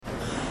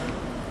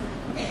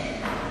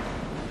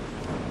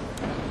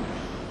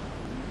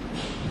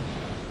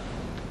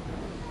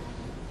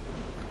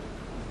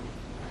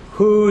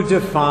Who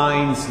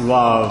defines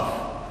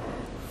love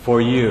for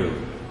you?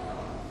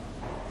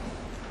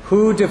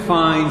 Who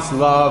defines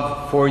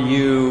love for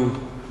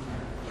you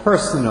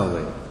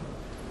personally?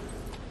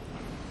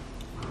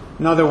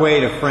 Another way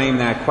to frame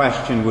that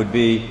question would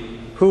be,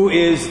 who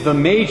is the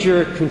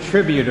major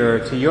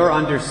contributor to your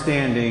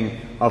understanding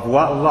of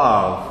what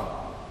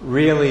love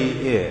really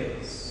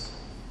is?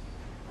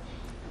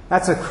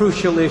 That's a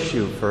crucial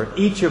issue for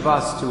each of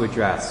us to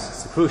address.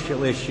 It's a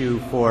crucial issue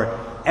for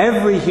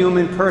every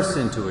human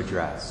person to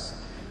address.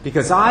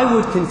 Because I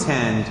would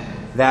contend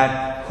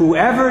that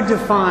whoever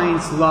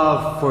defines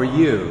love for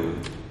you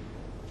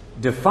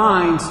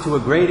defines to a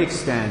great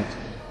extent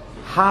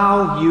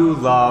how you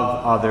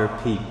love other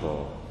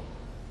people.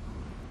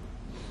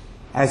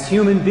 As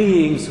human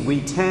beings, we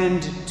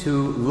tend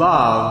to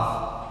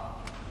love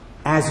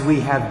as we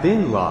have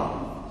been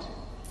loved,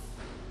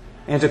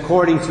 and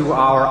according to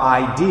our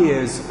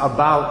ideas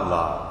about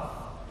love.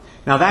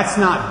 Now, that's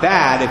not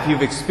bad if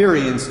you've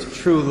experienced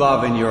true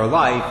love in your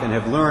life and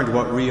have learned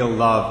what real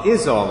love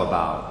is all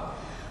about.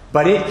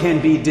 But it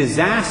can be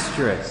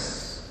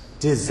disastrous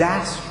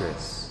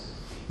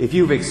if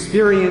you've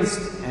experienced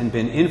and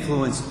been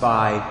influenced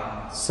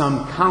by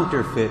some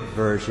counterfeit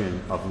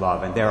version of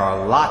love. And there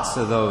are lots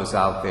of those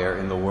out there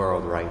in the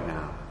world right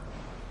now.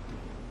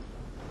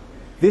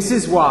 This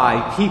is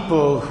why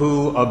people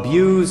who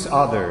abuse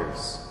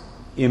others,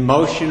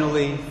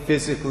 emotionally,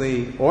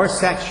 physically, or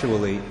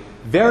sexually,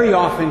 very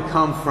often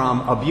come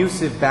from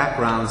abusive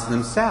backgrounds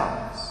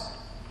themselves.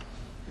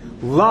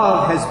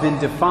 Love has been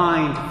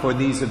defined for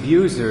these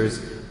abusers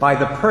by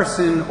the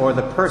person or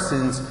the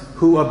persons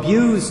who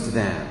abused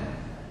them.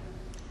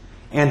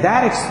 And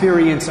that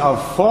experience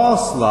of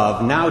false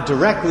love now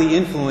directly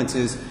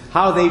influences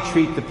how they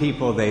treat the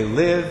people they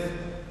live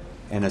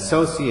and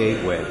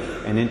associate with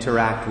and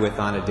interact with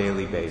on a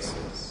daily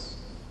basis.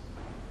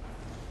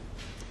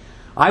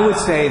 I would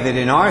say that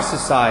in our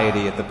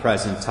society at the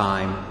present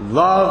time,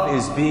 love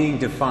is being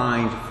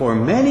defined for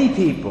many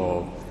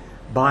people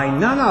by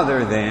none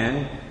other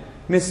than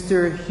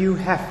Mr. Hugh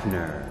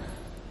Hefner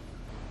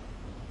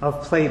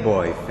of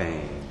Playboy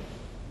fame.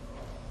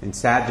 And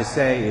sad to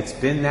say, it's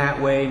been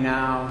that way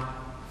now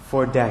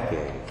for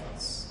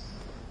decades.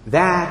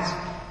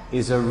 That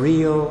is a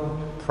real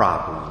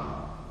problem.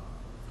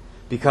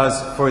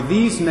 Because for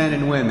these men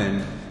and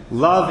women,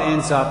 love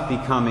ends up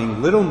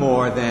becoming little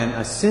more than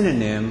a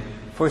synonym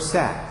for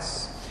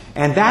sex.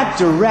 And that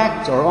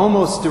direct or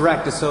almost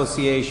direct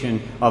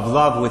association of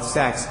love with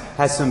sex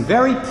has some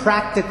very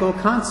practical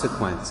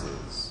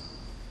consequences.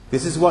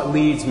 This is what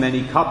leads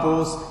many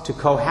couples to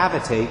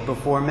cohabitate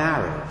before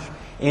marriage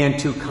and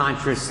to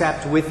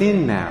contracept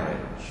within marriage.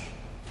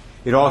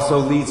 It also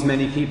leads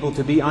many people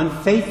to be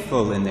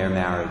unfaithful in their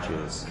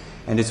marriages.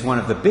 And it's one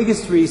of the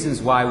biggest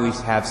reasons why we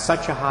have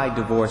such a high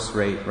divorce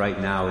rate right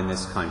now in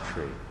this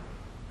country.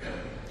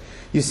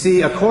 You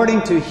see,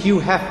 according to Hugh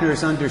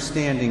Hefner's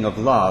understanding of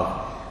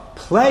love,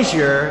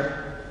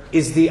 pleasure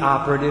is the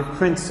operative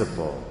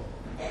principle.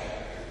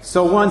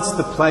 So once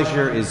the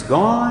pleasure is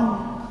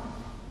gone,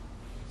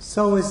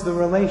 so is the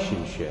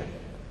relationship.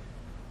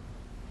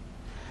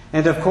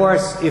 And of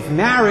course, if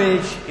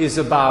marriage is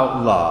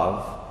about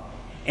love,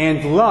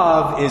 and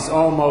love is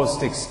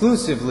almost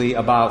exclusively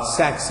about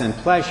sex and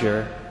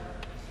pleasure,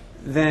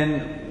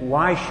 then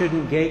why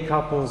shouldn't gay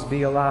couples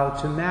be allowed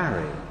to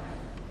marry?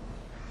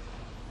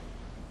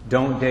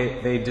 Don't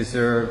they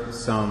deserve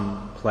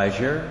some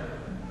pleasure,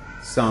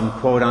 some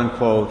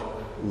quote-unquote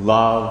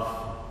love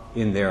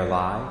in their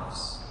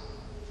lives?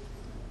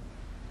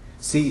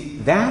 See,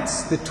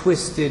 that's the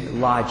twisted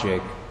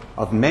logic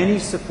of many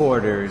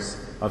supporters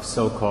of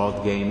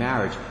so-called gay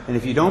marriage. And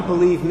if you don't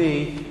believe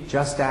me,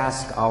 just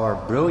ask our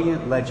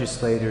brilliant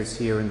legislators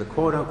here in the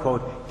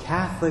quote-unquote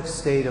Catholic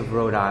state of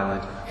Rhode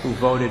Island who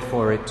voted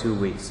for it 2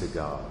 weeks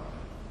ago.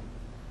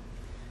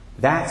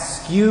 That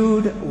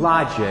skewed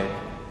logic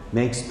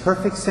makes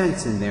perfect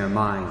sense in their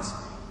minds,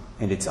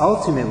 and it's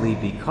ultimately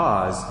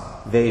because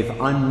they've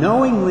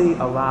unknowingly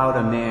allowed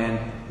a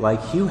man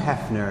like Hugh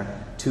Hefner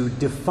to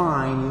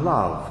define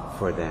love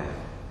for them.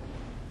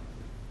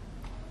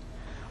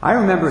 I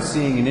remember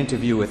seeing an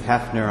interview with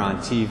Hefner on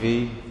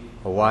TV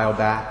a while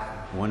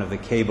back, one of the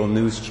cable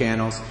news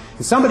channels,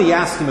 and somebody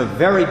asked him a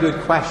very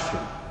good question.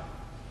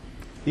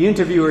 The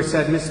interviewer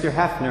said, "Mr.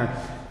 Hefner,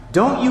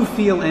 don't you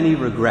feel any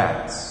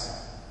regrets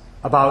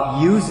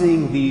about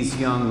using these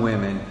young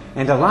women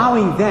and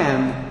allowing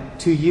them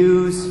to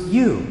use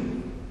you?"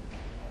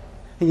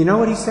 And you know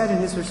what he said in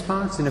his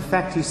response? In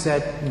effect, he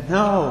said,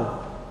 "No,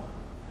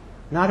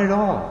 not at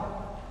all."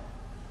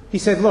 He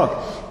said, "Look,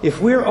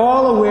 if we're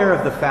all aware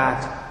of the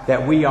fact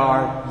that we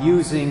are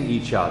using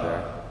each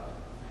other,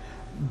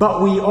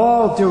 but we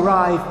all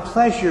derive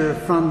pleasure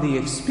from the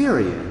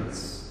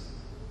experience,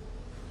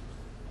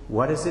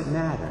 what does it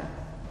matter?"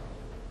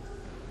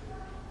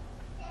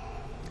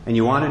 And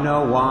you want to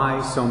know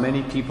why so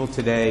many people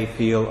today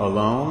feel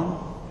alone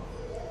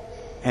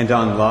and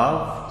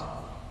unloved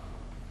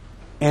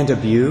and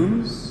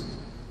abused,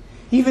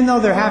 even though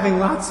they're having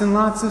lots and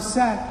lots of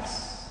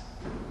sex?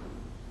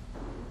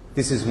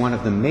 This is one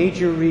of the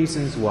major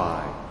reasons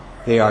why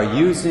they are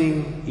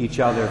using each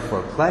other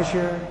for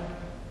pleasure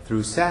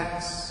through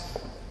sex,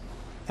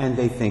 and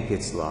they think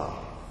it's love.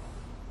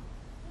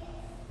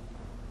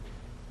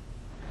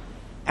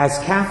 As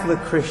Catholic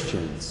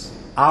Christians,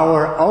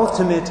 our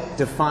ultimate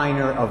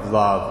definer of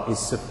love is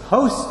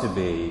supposed to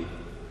be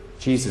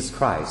Jesus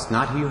Christ,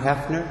 not Hugh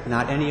Hefner,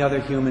 not any other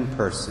human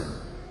person.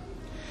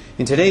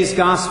 In today's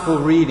gospel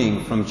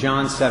reading from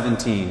John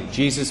 17,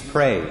 Jesus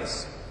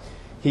prays.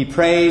 He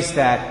prays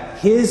that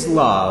His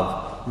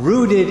love,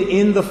 rooted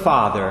in the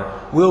Father,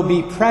 will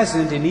be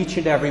present in each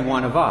and every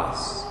one of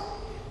us.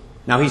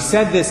 Now, He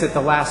said this at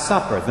the Last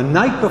Supper, the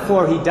night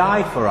before He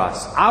died for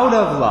us, out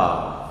of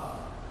love.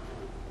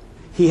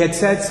 He had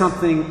said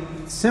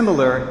something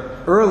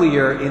similar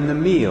earlier in the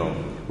meal,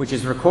 which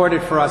is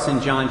recorded for us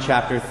in John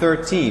chapter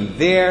 13.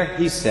 There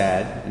He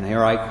said, and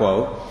here I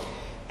quote,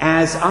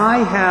 "As I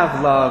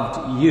have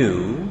loved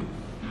you,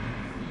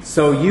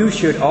 so you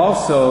should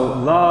also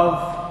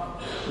love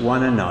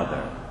one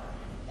another."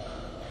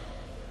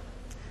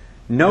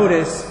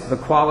 Notice the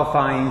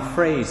qualifying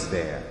phrase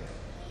there.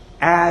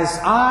 As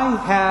I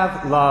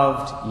have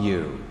loved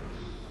you.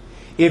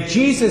 If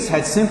Jesus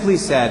had simply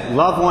said,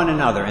 love one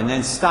another, and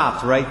then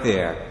stopped right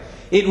there,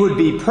 it would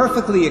be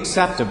perfectly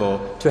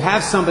acceptable to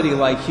have somebody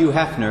like Hugh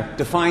Hefner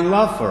define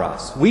love for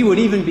us. We would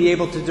even be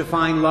able to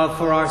define love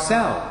for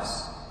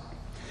ourselves.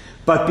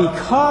 But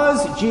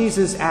because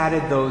Jesus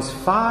added those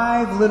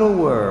 5 little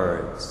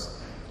words,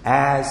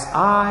 as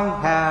I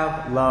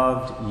have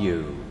loved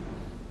you,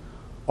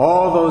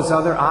 all those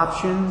other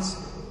options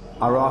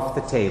are off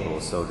the table,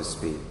 so to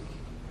speak.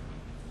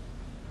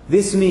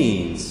 This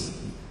means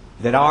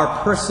that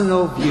our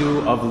personal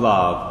view of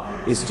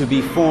love is to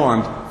be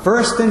formed,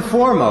 first and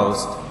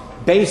foremost,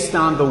 based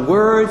on the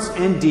words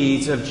and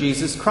deeds of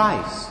Jesus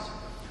Christ,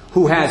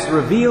 who has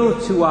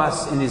revealed to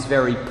us in His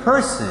very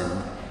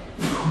person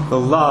the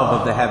love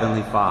of the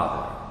Heavenly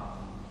Father.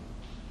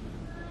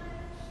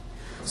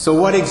 So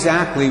what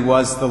exactly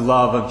was the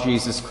love of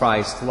Jesus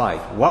Christ like?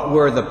 What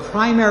were the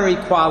primary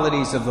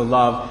qualities of the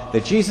love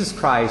that Jesus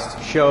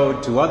Christ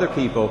showed to other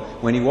people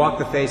when He walked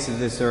the face of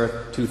this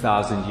earth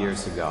 2,000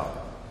 years ago?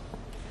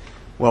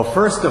 Well,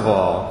 first of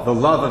all, the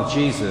love of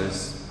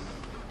Jesus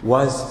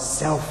was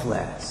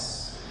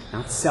selfless.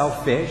 Not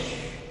selfish,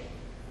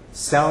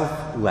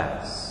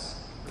 selfless.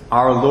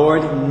 Our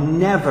Lord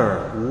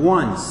never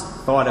once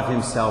thought of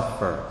Himself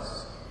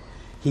first.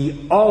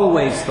 He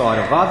always thought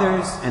of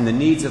others and the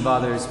needs of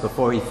others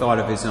before He thought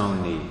of His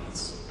own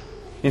needs.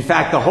 In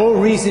fact, the whole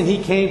reason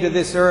He came to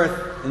this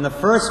earth in the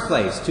first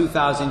place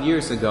 2,000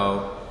 years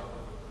ago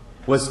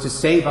was to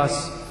save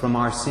us from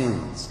our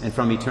sins and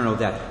from eternal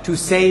death. To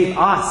save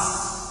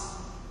us.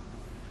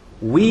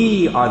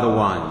 We are the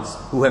ones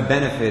who have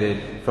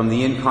benefited from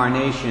the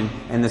incarnation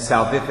and the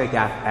salvific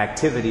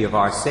activity of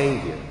our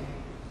Savior.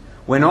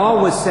 When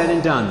all was said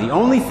and done, the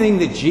only thing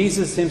that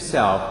Jesus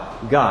Himself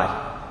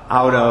got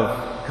out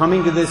of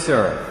coming to this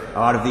earth,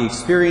 out of the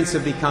experience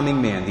of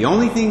becoming man, the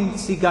only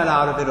things He got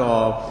out of it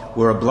all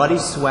were a bloody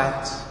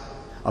sweat,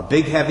 a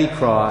big heavy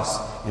cross,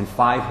 and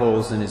 5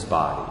 holes in His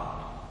body.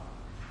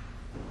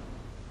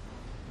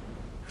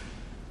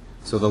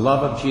 So the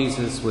love of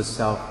Jesus was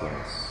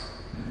selfless.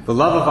 The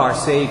love of our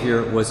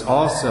Savior was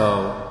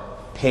also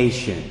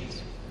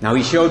patient. Now,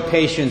 He showed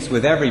patience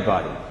with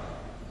everybody,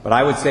 but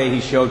I would say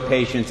He showed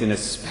patience in a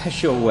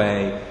special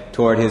way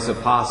toward His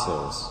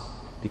apostles,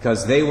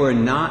 because they were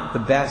not the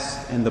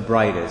best and the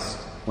brightest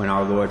when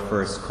our Lord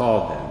first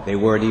called them. They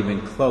weren't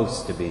even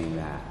close to being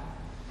that.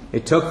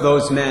 It took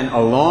those men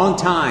a long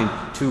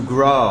time to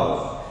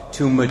grow,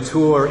 to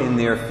mature in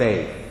their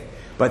faith.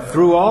 But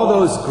through all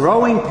those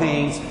growing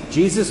pains,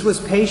 Jesus was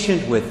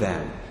patient with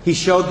them. He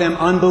showed them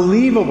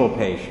unbelievable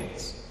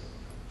patience.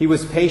 He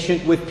was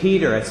patient with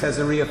Peter at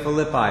Caesarea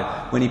Philippi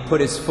when he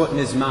put his foot in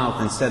his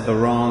mouth and said the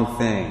wrong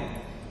thing.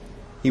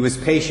 He was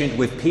patient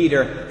with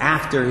Peter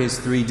after his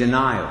 3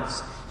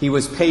 denials. He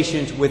was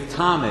patient with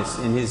Thomas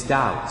in his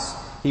doubts.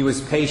 He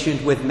was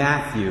patient with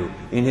Matthew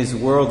in his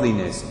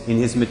worldliness, in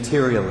his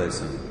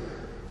materialism.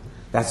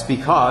 That's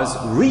because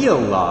real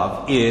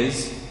love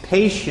is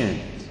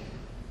patient.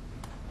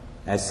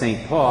 As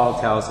St. Paul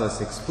tells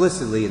us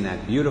explicitly in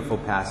that beautiful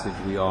passage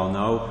we all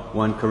know,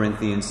 1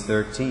 Corinthians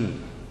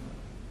 13.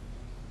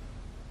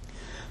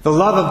 The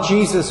love of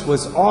Jesus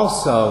was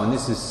also, and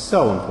this is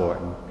so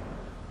important,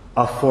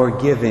 a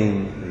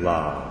forgiving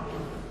love.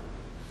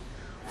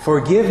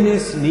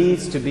 Forgiveness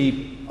needs to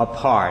be a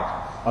part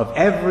of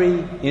every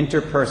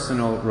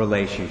interpersonal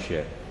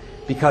relationship,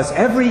 because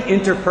every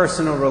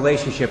interpersonal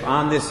relationship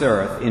on this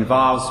earth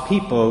involves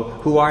people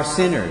who are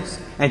sinners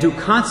and who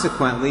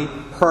consequently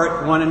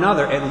hurt one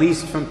another, at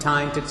least from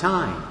time to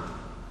time.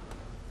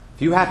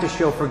 If you have to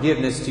show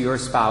forgiveness to your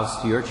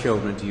spouse, to your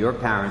children, to your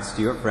parents,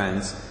 to your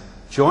friends,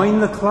 join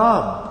the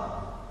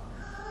club.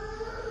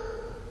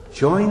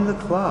 Join the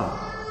club.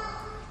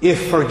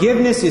 If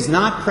forgiveness is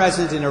not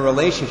present in a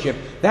relationship,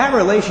 that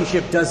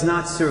relationship does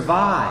not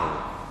survive.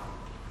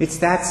 It's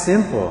that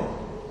simple.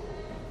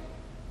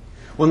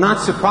 Well,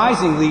 not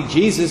surprisingly,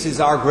 Jesus is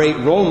our great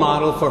role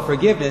model for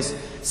forgiveness,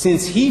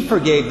 since he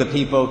forgave the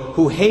people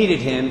who hated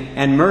him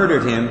and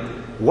murdered him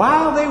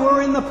while they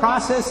were in the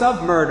process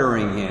of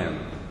murdering him.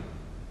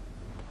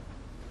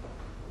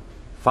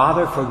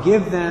 Father,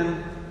 forgive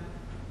them.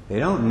 They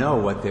don't know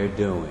what they're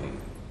doing.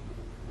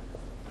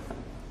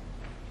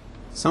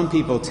 Some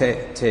people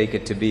take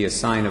it to be a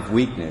sign of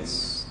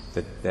weakness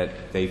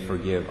that they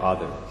forgive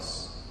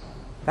others.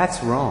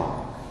 That's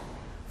wrong.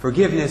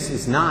 Forgiveness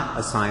is not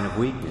a sign of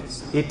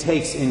weakness. It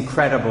takes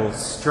incredible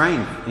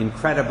strength,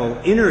 incredible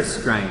inner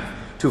strength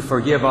to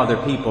forgive other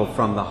people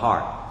from the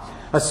heart,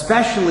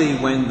 especially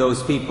when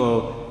those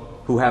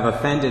people who have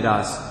offended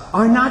us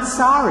are not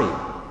sorry.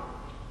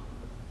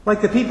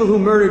 Like the people who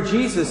murdered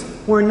Jesus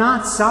were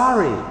not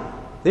sorry.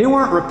 They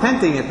weren't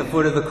repenting at the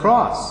foot of the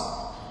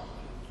cross.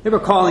 They were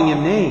calling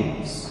him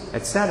names,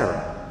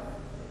 etc.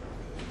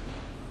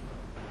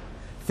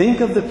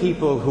 Think of the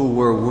people who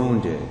were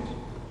wounded.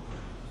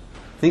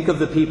 Think of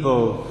the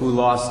people who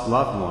lost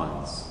loved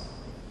ones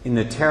in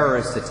the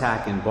terrorist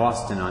attack in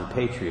Boston on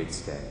Patriots'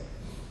 Day.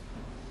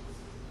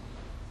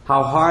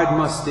 How hard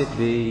must it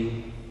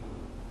be?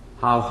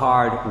 How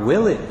hard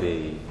will it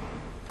be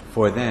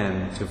for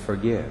them to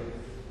forgive?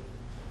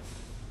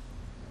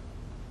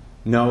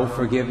 No,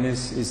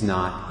 forgiveness is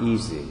not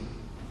easy.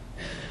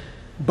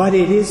 But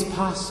it is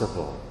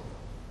possible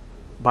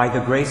by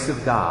the grace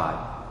of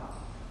God,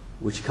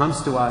 which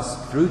comes to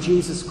us through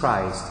Jesus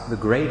Christ, the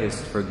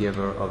greatest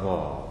forgiver of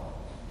all.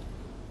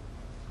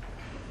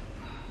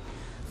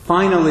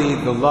 Finally,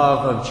 the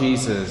love of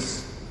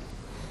Jesus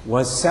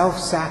was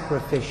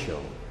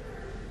self-sacrificial.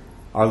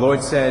 Our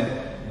Lord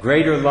said,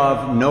 "Greater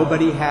love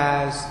nobody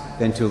has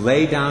than to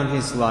lay down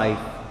his life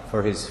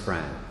for his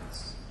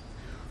friends."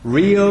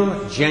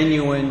 Real,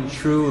 genuine,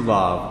 true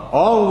love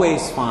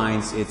always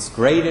finds its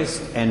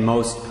greatest and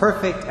most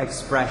perfect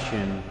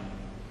expression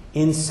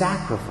in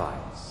sacrifice.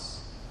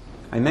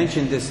 I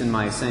mentioned this in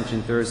my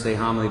Ascension Thursday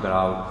homily, but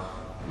I'll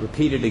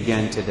repeat it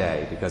again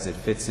today because it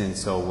fits in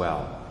so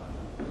well.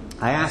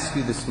 I asked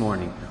you this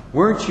morning,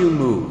 weren't you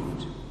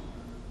moved?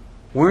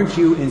 Weren't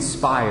you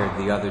inspired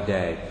the other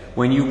day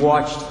when you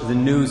watched the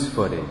news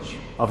footage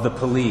of the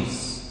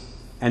police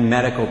and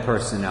medical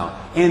personnel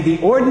and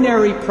the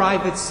ordinary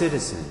private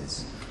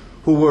citizens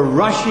who were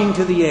rushing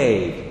to the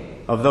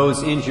aid of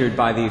those injured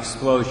by the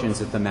explosions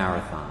at the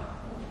marathon?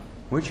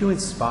 Weren't you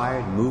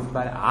inspired, moved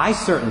by that? I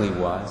certainly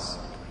was.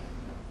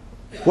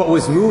 What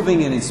was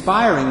moving and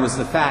inspiring was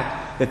the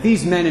fact that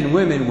these men and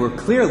women were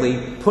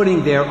clearly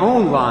putting their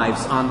own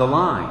lives on the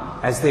line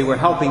as they were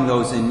helping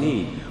those in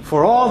need.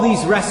 For all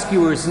these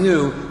rescuers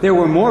knew there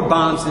were more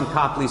bombs in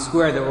Copley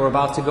Square that were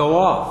about to go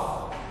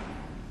off.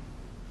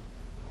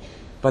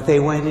 But they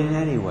went in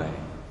anyway.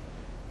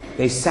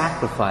 They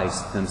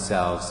sacrificed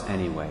themselves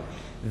anyway.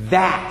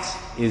 That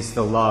is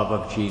the love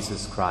of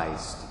Jesus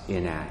Christ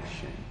in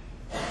action.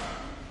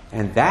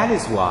 And that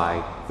is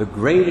why the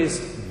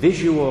greatest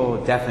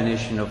visual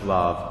definition of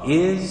love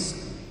is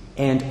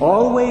and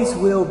always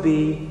will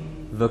be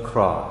the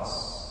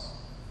cross,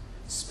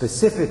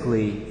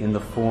 specifically in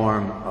the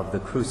form of the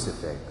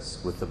crucifix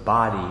with the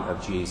body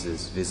of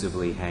Jesus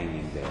visibly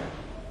hanging there.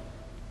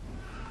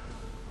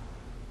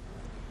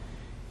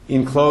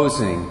 In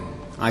closing,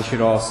 I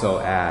should also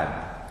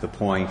add the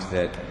point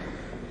that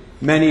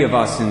many of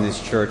us in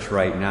this church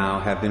right now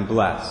have been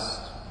blessed.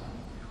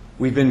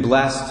 We've been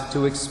blessed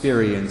to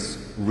experience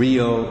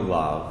real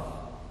love.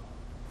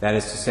 That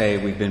is to say,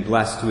 we've been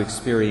blessed to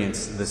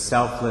experience the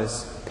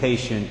selfless,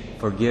 patient,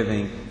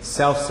 forgiving,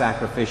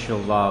 self-sacrificial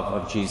love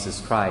of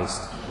Jesus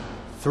Christ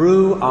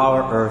through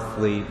our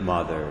earthly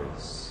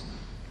mothers.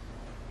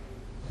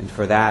 And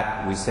for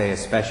that, we say a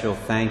special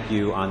thank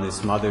you on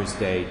this Mother's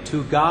Day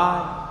to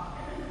God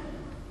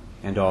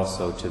and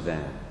also to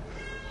them.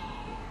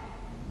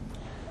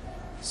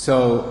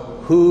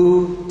 So,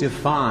 who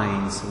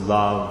defines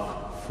love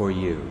for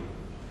you?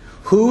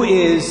 Who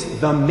is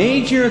the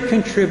major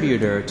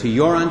contributor to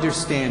your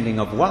understanding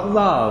of what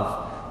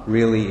love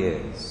really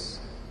is?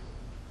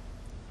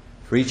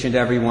 For each and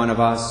every one of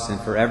us,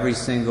 and for every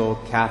single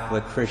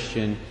Catholic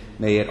Christian,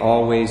 may it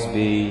always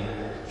be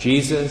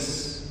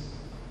Jesus,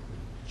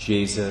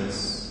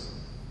 Jesus,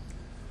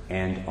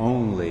 and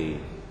only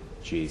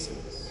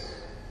Jesus.